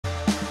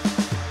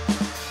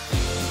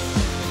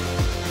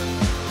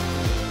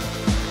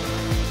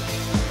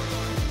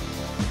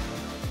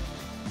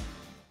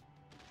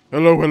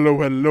Hello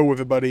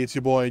everybody, it's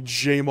your boy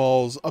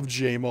Jmulls of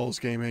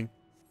Jmulls Gaming,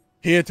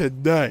 here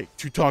today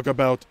to talk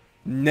about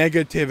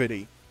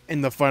negativity in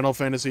the Final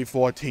Fantasy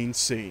XIV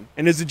scene.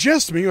 And is it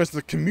just me, or has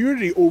the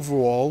community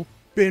overall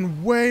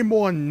been way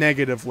more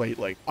negative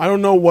lately? I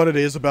don't know what it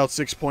is about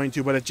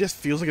 6.2, but it just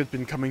feels like it's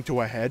been coming to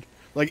a head.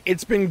 Like,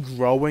 it's been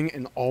growing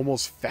and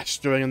almost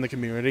festering in the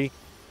community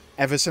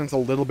ever since a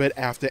little bit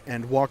after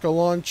Endwalker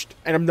launched,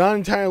 and I'm not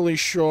entirely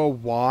sure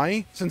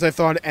why, since I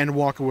thought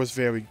Endwalker was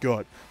very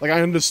good. Like,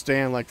 I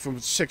understand, like, from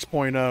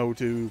 6.0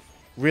 to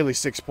really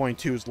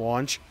 6.2's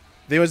launch,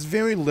 there was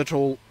very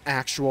little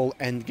actual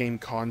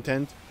endgame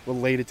content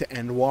related to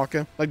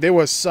Endwalker. Like, there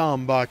was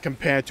some, but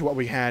compared to what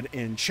we had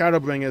in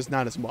Shadowbringers,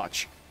 not as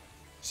much.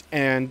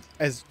 And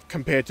as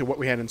compared to what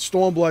we had in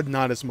Stormblood,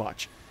 not as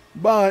much.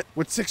 But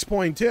with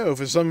 6.2,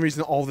 for some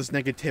reason, all this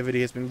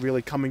negativity has been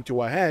really coming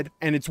to a head.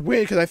 And it's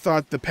weird because I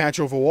thought the patch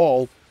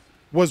overall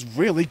was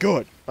really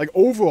good. Like,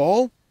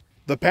 overall,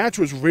 the patch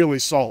was really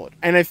solid.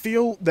 And I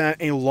feel that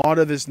a lot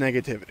of this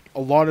negativity,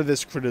 a lot of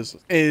this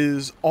criticism,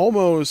 is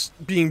almost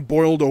being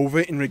boiled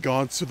over in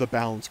regards to the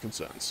balance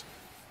concerns.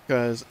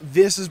 Because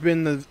this has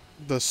been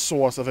the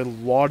source of a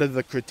lot of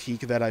the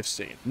critique that I've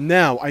seen.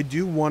 Now, I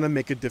do want to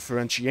make a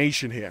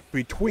differentiation here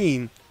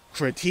between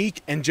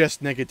critique and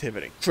just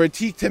negativity.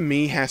 Critique to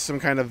me has some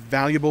kind of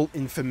valuable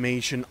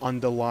information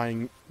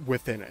underlying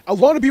within it. A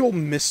lot of people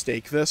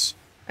mistake this,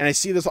 and I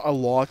see this a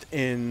lot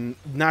in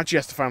not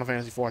just the Final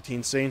Fantasy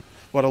XIV scene,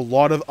 but a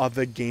lot of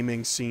other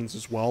gaming scenes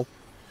as well,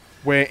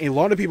 where a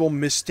lot of people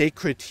mistake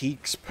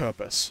critique's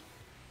purpose.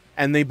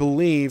 And they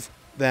believe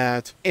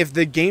that if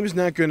the game's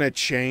not going to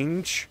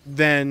change,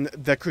 then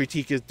the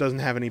critique doesn't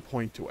have any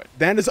point to it.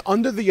 That is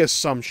under the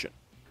assumption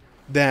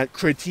that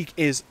critique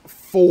is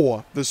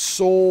for the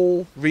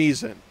sole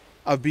reason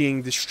of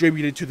being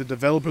distributed to the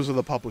developers or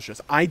the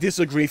publishers. I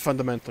disagree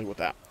fundamentally with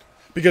that.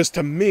 Because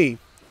to me,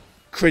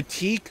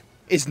 critique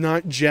is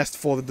not just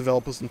for the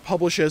developers and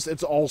publishers,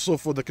 it's also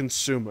for the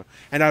consumer.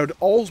 And I would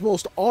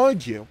almost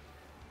argue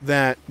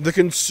that the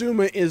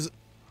consumer is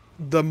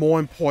the more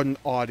important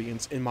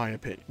audience, in my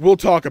opinion. We'll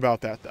talk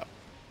about that, though.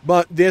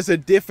 But there's a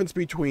difference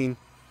between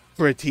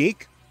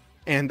critique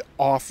and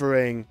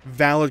offering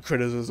valid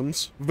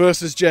criticisms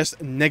versus just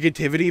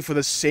negativity for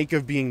the sake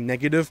of being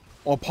negative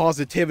or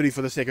positivity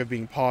for the sake of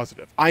being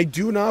positive. I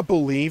do not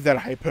believe that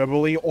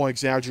hyperbole or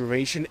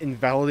exaggeration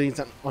invalidates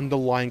an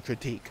underlying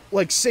critique.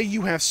 Like, say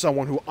you have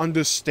someone who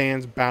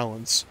understands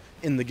balance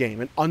in the game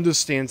and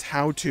understands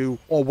how to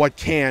or what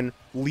can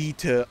lead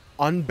to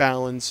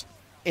unbalance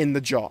in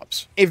the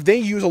jobs. If they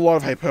use a lot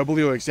of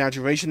hyperbole or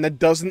exaggeration, that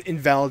doesn't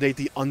invalidate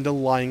the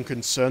underlying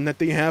concern that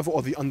they have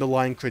or the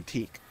underlying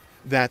critique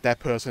that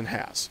person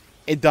has.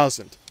 It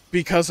doesn't.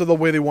 Because of the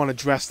way they want to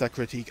dress that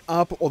critique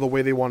up or the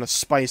way they want to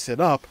spice it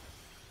up,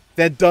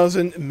 that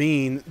doesn't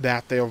mean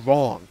that they're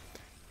wrong.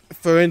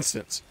 For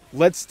instance,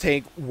 let's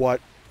take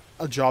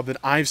a job that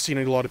I've seen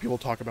a lot of people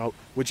talk about,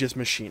 which is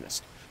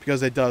machinist.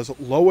 Because it does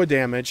lower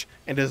damage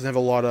and doesn't have a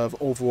lot of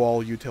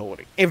overall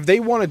utility. If they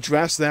want to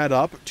dress that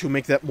up to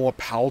make that more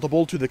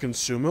palatable to the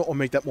consumer or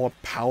make that more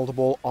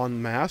palatable en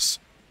masse,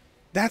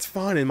 that's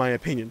fine in my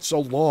opinion,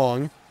 so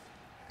long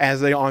as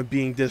they aren't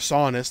being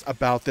dishonest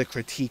about the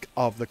critique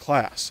of the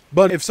class.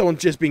 But if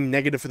someone's just being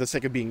negative for the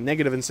sake of being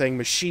negative and saying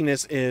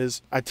machinist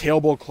is a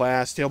terrible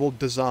class, terrible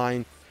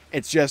design,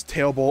 it's just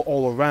terrible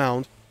all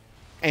around,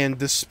 and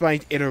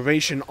despite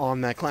iteration on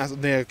that class,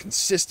 they're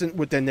consistent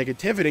with their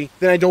negativity,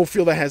 then I don't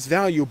feel that has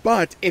value.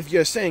 But if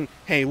you're saying,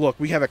 hey, look,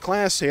 we have a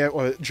class here,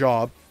 or a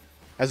job,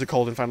 as it's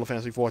called in Final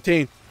Fantasy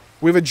XIV,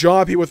 we have a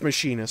job here with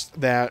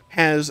Machinist that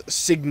has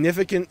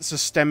significant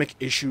systemic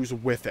issues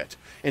with it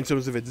in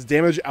terms of its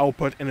damage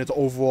output and its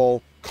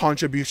overall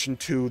contribution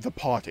to the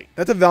party.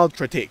 That's a valid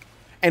critique.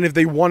 And if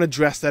they want to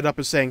dress that up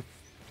as saying,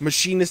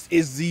 Machinist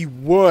is the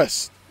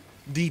worst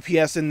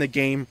DPS in the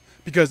game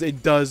because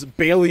it does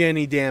barely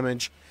any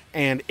damage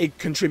and it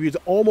contributes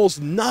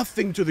almost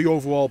nothing to the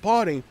overall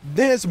party,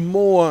 there's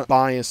more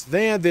bias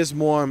there, there's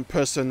more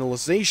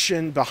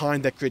personalization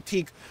behind that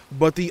critique,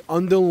 but the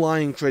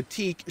underlying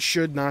critique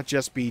should not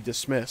just be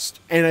dismissed.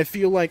 And I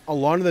feel like a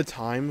lot of the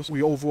times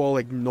we overall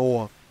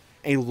ignore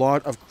a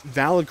lot of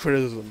valid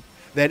criticism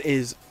that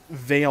is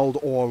veiled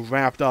or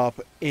wrapped up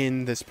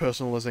in this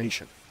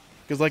personalization.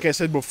 Because like I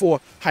said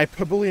before,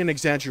 hyperbole and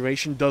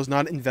exaggeration does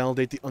not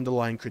invalidate the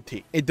underlying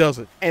critique. It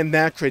doesn't. And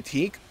that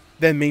critique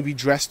then maybe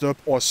dressed up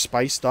or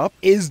spiced up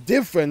is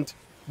different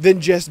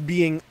than just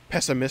being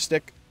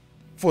pessimistic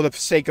for the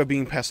sake of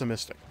being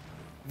pessimistic.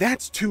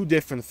 That's two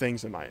different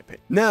things in my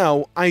opinion.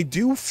 Now, I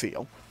do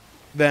feel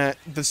that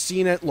the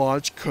scene at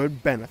large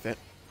could benefit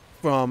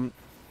from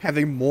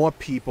having more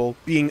people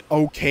being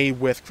okay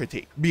with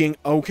critique, being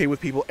okay with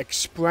people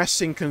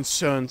expressing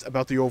concerns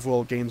about the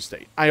overall game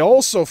state. I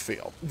also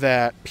feel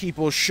that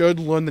people should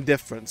learn the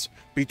difference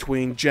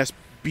between just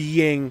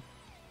being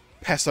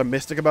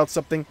pessimistic about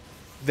something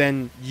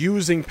than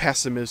using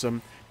pessimism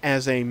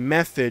as a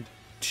method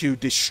to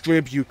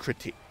distribute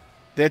critique.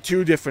 They're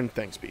two different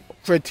things, people.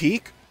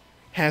 Critique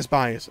has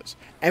biases.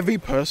 Every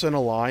person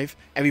alive,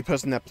 every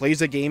person that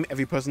plays a game,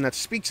 every person that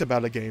speaks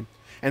about a game,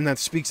 and that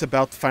speaks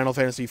about Final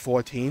Fantasy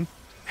XIV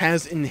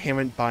has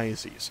inherent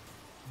biases.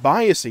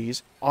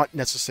 Biases aren't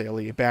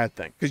necessarily a bad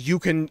thing, because you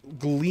can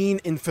glean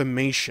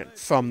information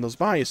from those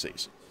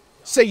biases.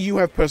 Say you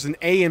have person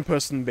A and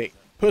person B.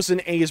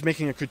 Person A is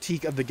making a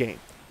critique of the game.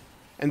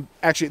 And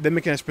actually, they're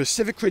making a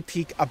specific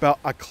critique about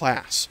a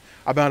class,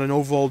 about an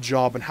overall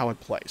job and how it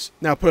plays.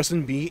 Now,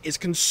 person B is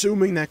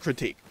consuming that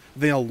critique.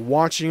 They are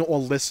watching or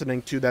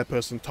listening to that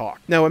person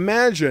talk. Now,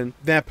 imagine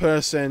that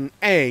person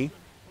A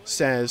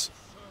says,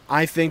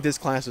 I think this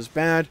class is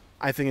bad.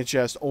 I think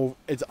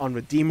it's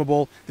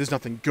unredeemable. There's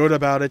nothing good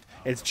about it.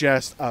 It's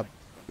just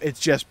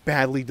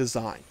badly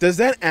designed. Does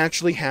that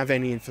actually have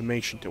any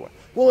information to it?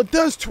 Well, it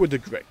does to a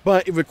degree,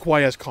 but it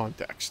requires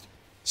context.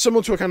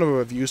 Similar to a kind of a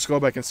review score,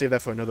 but I can save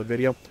that for another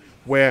video,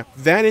 where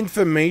that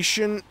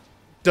information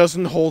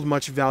doesn't hold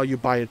much value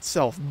by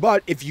itself.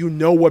 But if you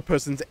know what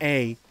person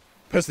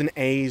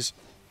A's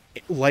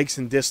likes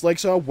and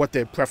dislikes are, what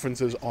their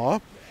preferences are,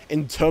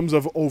 in terms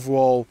of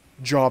overall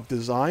job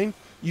design,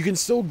 you can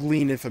still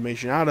glean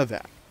information out of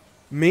that.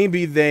 Maybe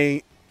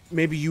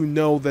you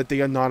know that they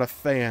are not a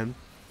fan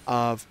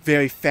of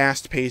very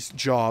fast-paced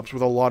jobs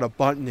with a lot of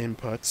button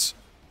inputs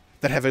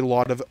that have a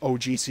lot of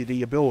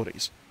OGCD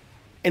abilities.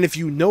 And if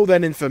you know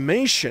that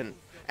information,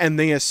 and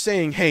they are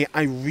saying, hey,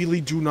 I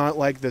really do not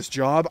like this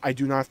job, I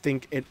do not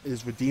think it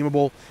is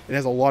redeemable, it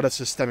has a lot of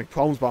systemic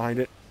problems behind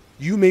it,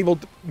 you may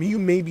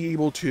be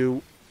able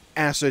to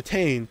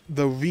ascertain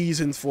the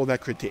reasons for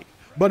that critique.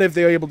 But if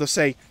they're able to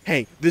say,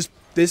 hey,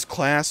 this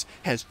class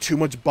has too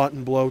much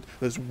button bloat,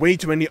 there's way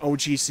too many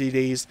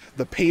OGCDs,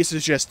 the pace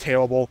is just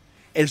terrible,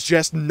 it's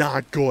just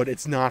not good,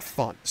 it's not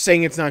fun.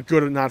 Saying it's not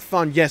good or not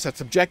fun, yes, that's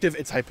subjective,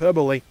 it's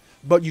hyperbole,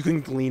 but you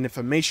can glean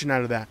information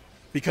out of that,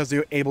 because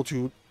they're able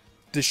to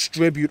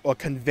distribute or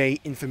convey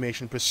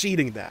information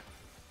preceding that,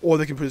 or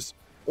they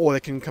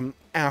can come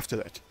after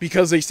it,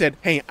 because they said,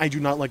 hey, I do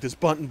not like this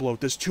button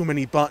bloat, there's too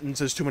many buttons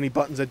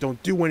that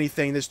don't do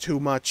anything, there's too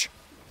much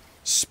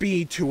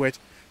speed to it,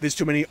 there's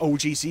too many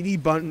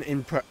OGCD button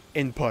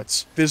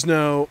inputs,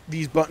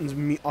 these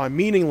buttons are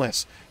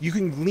meaningless. You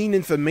can glean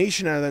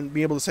information out of them and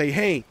be able to say,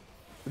 hey,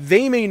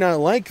 they may not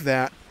like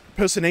that,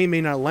 person A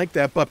may not like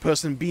that, but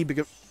person B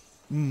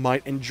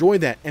might enjoy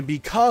that, and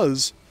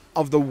because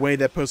of the way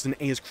that person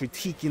A is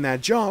critiquing that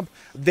job,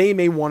 they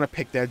may want to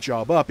pick that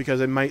job up because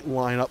it might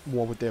line up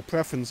more with their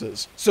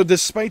preferences. So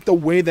despite the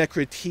way that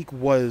critique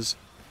was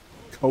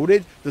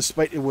coded,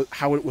 despite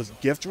how it was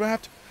gift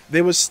wrapped,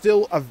 there was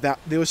still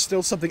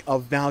something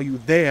of value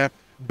there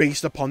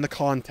based upon the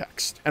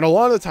context. And a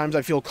lot of the times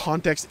I feel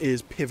context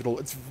is pivotal.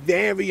 It's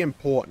very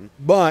important,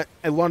 but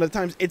a lot of the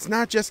times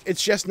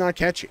it's just not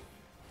catchy.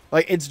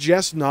 Like, it's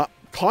just not,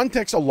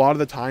 context a lot of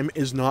the time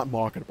is not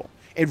marketable.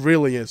 It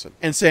really isn't.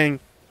 And saying,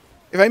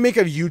 if I make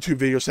a YouTube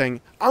video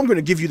saying, I'm going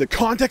to give you the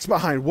context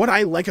behind what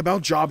I like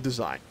about job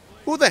design,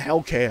 who the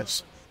hell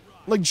cares?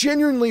 Like,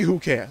 genuinely, who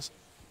cares?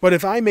 But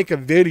if I make a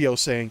video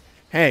saying,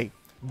 hey,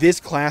 this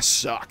class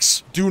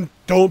sucks,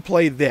 don't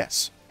play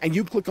this, and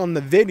you click on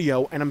the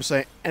video and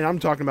I'm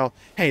talking about,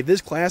 hey, this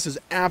class is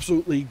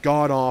absolutely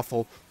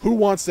god-awful, who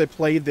wants to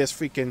play this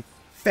freaking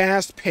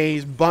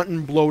fast-paced,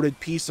 button-bloated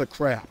piece of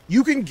crap?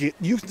 You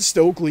can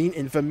still glean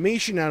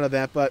information out of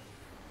that, but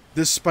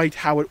despite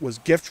how it was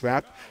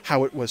gift-wrapped,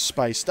 how it was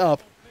spiced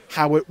up,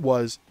 how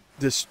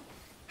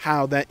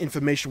that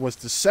information was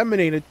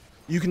disseminated,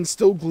 you can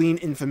still glean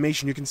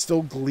information, you can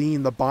still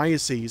glean the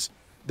biases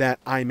that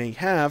I may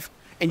have,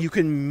 and you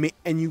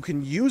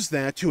can use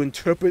that to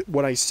interpret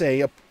what I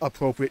say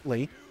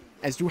appropriately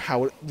as to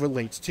how it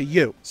relates to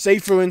you. Say,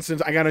 for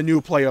instance, I got a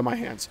new player in my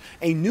hands.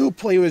 A new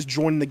player is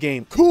joining the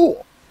game.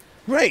 Cool!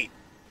 Great!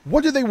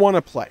 What do they want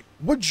to play?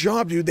 What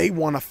job do they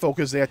want to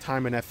focus their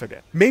time and effort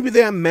in? Maybe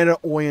they're a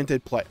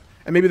meta-oriented player.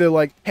 And maybe they're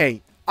like,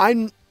 hey,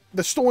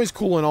 the story's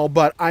cool and all,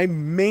 but I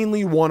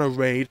mainly want to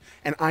raid,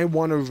 and I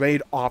want to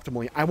raid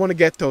optimally. I want to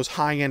get those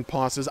high-end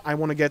bosses. I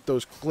want to get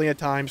those clear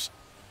times.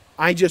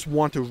 I just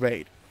want to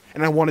raid,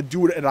 and I want to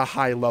do it at a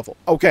high level.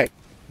 Okay,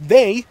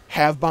 they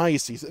have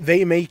biases.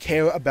 They may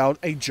care about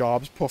a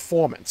job's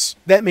performance.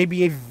 That may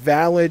be a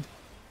valid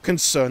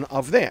concern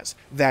of theirs.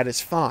 That is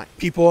fine.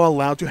 People are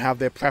allowed to have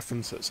their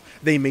preferences.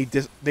 They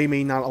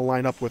may not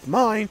align up with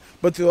mine,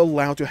 but they're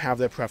allowed to have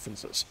their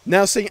preferences.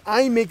 Now, say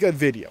I make a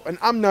video, and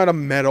I'm not a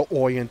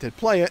meta-oriented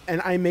player, and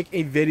I make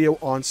a video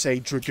on, say,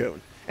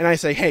 Dragoon. And I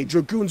say, hey,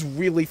 Dragoon's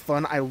really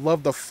fun, I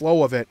love the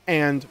flow of it,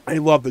 and I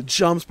love the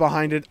jumps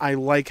behind it, I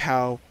like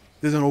how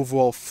there's an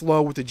overall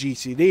flow with the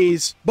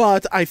GCDs,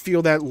 but I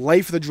feel that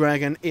Life of the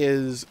Dragon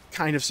is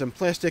kind of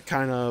simplistic,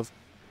 kind of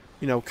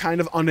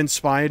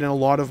uninspired in a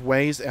lot of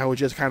ways, how it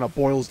just kind of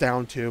boils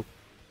down to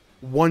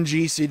one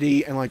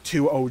GCD and like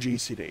 2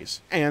 OGCDs.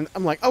 And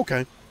I'm like,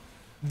 okay,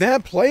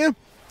 that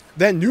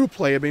new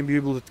player may be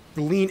able to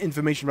glean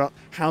information about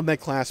how that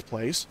class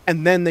plays,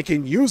 and then they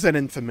can use that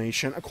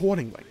information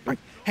accordingly. Like,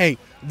 hey,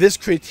 this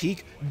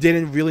critique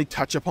didn't really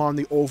touch upon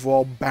the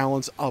overall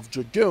balance of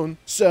Dragoon,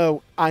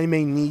 so I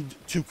may need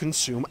to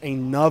consume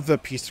another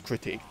piece of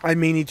critique. I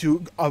may need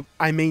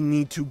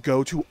to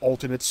go to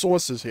alternate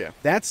sources here.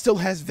 That still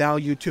has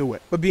value to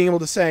it. But being able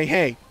to say,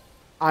 hey,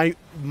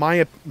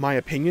 my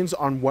opinions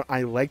on what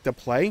I like to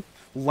play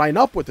line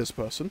up with this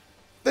person,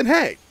 then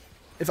hey,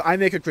 if I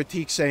make a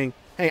critique saying,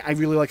 hey, I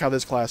really like how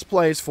this class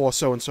plays for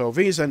so-and-so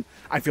reason,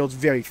 I feel it's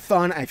very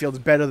fun, I feel it's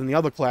better than the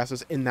other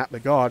classes in that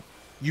regard,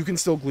 you can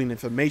still glean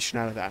information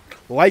out of that.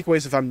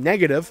 Likewise, if I'm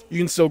negative, you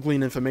can still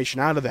glean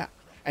information out of that.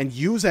 And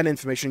use that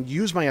information,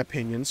 use my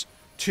opinions,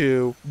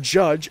 to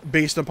judge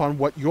based upon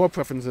what your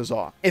preferences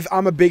are. If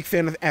I'm a big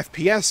fan of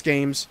FPS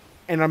games,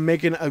 and I'm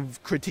making a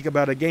critique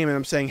about a game and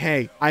I'm saying,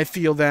 hey, I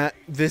feel that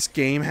this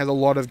game has a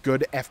lot of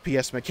good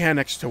FPS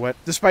mechanics to it.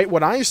 Despite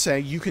what I say,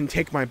 you can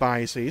take my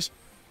biases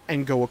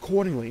and go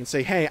accordingly and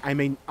say, hey,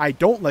 I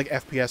don't like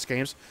FPS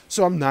games,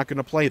 so I'm not going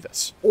to play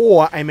this.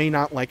 Or I may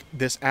not like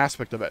this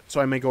aspect of it,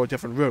 so I may go a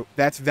different route.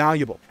 That's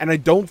valuable. And I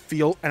don't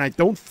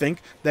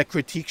think that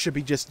critique should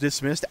be just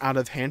dismissed out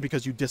of hand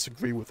because you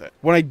disagree with it.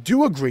 What I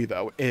do agree,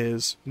 though,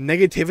 is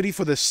negativity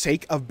for the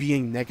sake of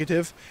being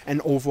negative and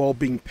overall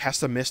being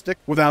pessimistic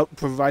without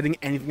providing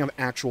anything of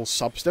actual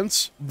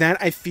substance, that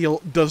I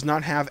feel does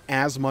not have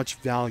as much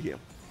value.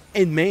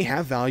 It may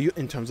have value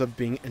in terms of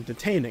being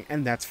entertaining,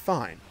 and that's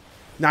fine.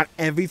 Not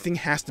everything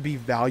has to be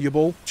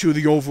valuable to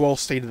the overall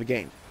state of the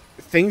game.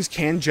 Things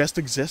can just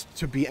exist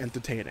to be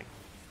entertaining.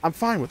 I'm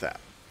fine with that.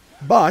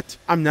 But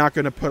I'm not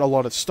going to put a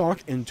lot of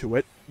stock into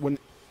it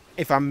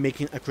if I'm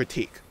making a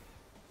critique,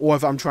 or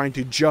if I'm trying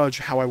to judge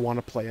how I want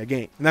to play a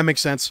game. And that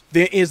makes sense.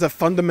 There is a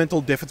fundamental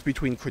difference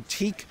between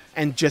critique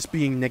and just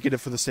being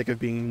negative for the sake of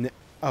being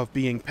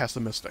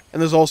pessimistic.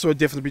 And there's also a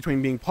difference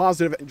between being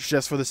positive and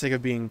just for the sake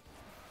of being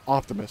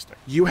optimistic.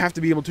 You have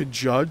to be able to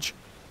judge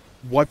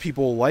what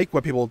people like,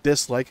 what people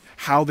dislike,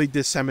 how they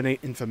disseminate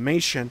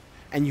information,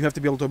 and you have to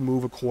be able to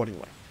move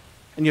accordingly.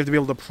 And you have to be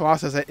able to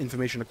process that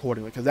information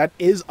accordingly, because that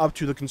is up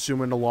to the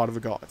consumer in a lot of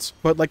regards.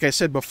 But like I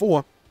said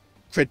before,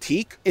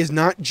 critique is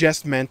not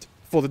just meant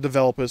for the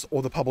developers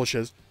or the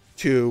publishers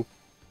to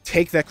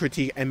take that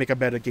critique and make a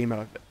better game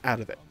out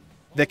of it.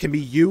 That can be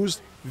used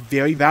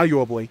very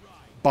valuably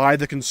by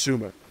the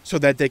consumer, so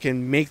that they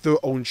can make their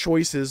own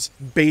choices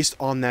based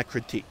on that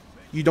critique.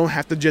 You don't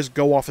have to just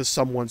go off of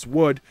someone's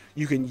wood.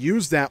 You can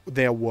use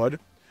their wood,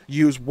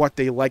 use what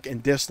they like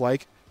and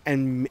dislike,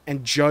 and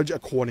judge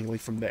accordingly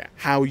from there.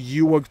 How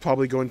you are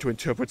probably going to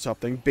interpret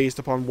something based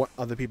upon what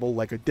other people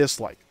like or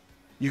dislike.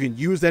 You can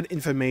use that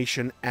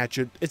information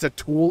it's a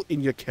tool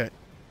in your kit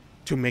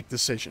to make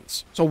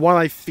decisions. So while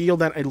I feel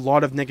that a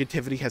lot of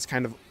negativity has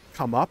kind of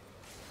come up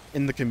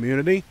in the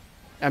community,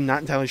 I'm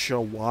not entirely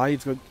sure why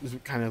it's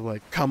kind of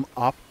like come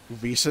up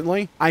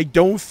recently, I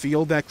don't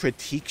feel that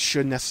critique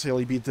should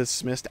necessarily be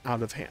dismissed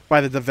out of hand by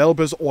the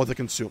developers or the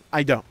consumer.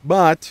 I don't.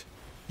 But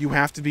you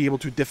have to be able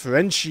to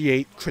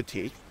differentiate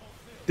critique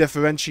that's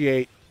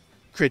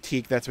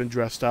been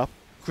dressed up,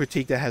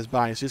 critique that has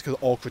biases, because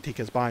all critique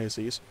has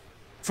biases,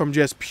 from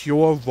just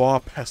pure raw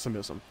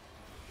pessimism.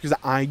 Because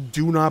I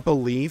do not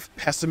believe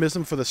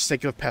pessimism for the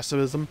sake of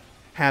pessimism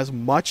has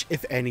much,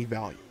 if any,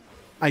 value.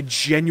 I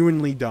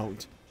genuinely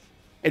don't.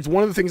 It's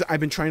one of the things I've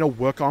been trying to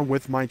work on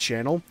with my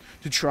channel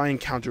to try and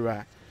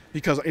counteract.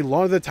 Because a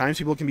lot of the times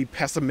people can be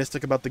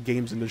pessimistic about the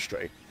games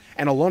industry.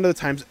 And a lot of the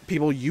times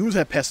people use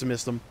that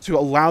pessimism to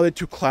allow it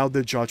to cloud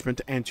their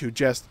judgment and to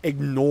just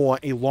ignore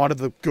a lot of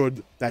the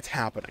good that's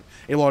happening.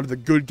 A lot of the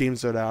good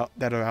games that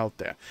are out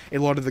there. A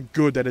lot of the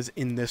good that is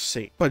in this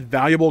scene. But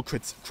valuable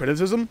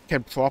criticism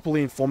can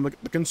properly inform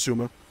the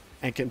consumer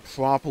and can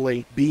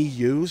properly be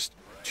used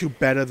to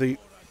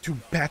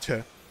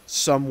better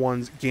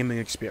someone's gaming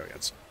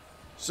experience.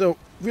 So,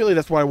 really,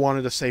 that's what I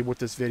wanted to say with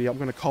this video. I'm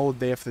going to call it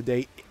there for the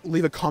day.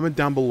 Leave a comment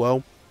down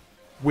below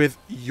with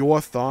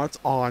your thoughts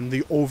on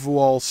the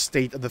overall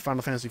state of the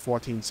Final Fantasy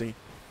XIV scene.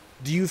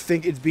 Do you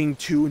think it's being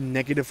too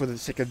negative for the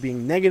sake of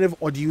being negative,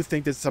 or do you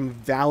think there's some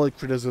valid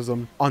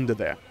criticism under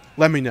there?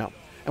 Let me know.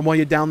 And while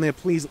you're down there,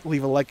 please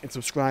leave a like and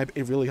subscribe.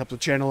 It really helps the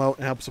channel out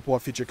and helps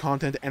support future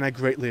content, and I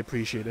greatly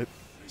appreciate it.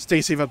 Stay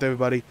safe out there,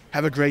 everybody.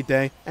 Have a great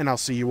day, and I'll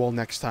see you all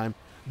next time.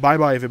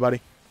 Bye-bye, everybody.